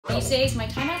These days, my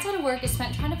time outside of work is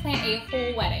spent trying to plan a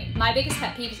whole wedding. My biggest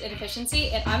pet peeve is inefficiency,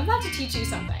 and I'm about to teach you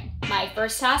something. My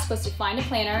first task was to find a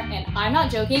planner, and I'm not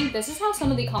joking, this is how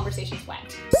some of the conversations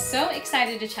went. So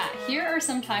excited to chat. Here are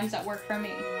some times that work for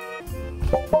me.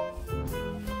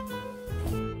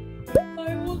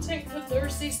 I will take the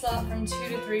Thursday slot from 2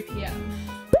 to 3 p.m.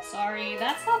 Sorry,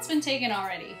 that slot's been taken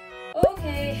already.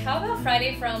 Okay, how about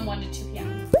Friday from 1 to 2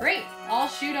 p.m.? Great, I'll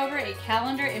shoot over a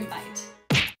calendar invite.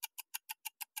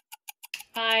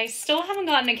 I still haven't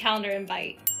gotten a calendar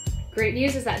invite. Great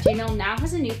news is that Gmail now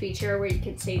has a new feature where you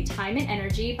can save time and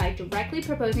energy by directly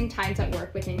proposing times at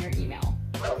work within your email.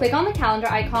 Click on the calendar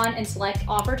icon and select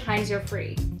Offer Times You're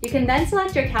Free. You can then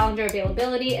select your calendar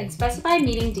availability and specify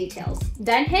meeting details.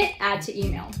 Then hit Add to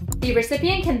Email. The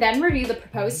recipient can then review the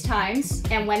proposed times,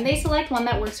 and when they select one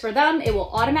that works for them, it will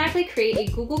automatically create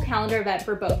a Google Calendar event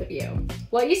for both of you.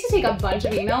 What used to take a bunch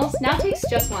of emails now takes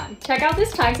just one. Check out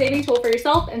this time-saving tool for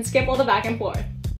yourself and skip all the back and forth.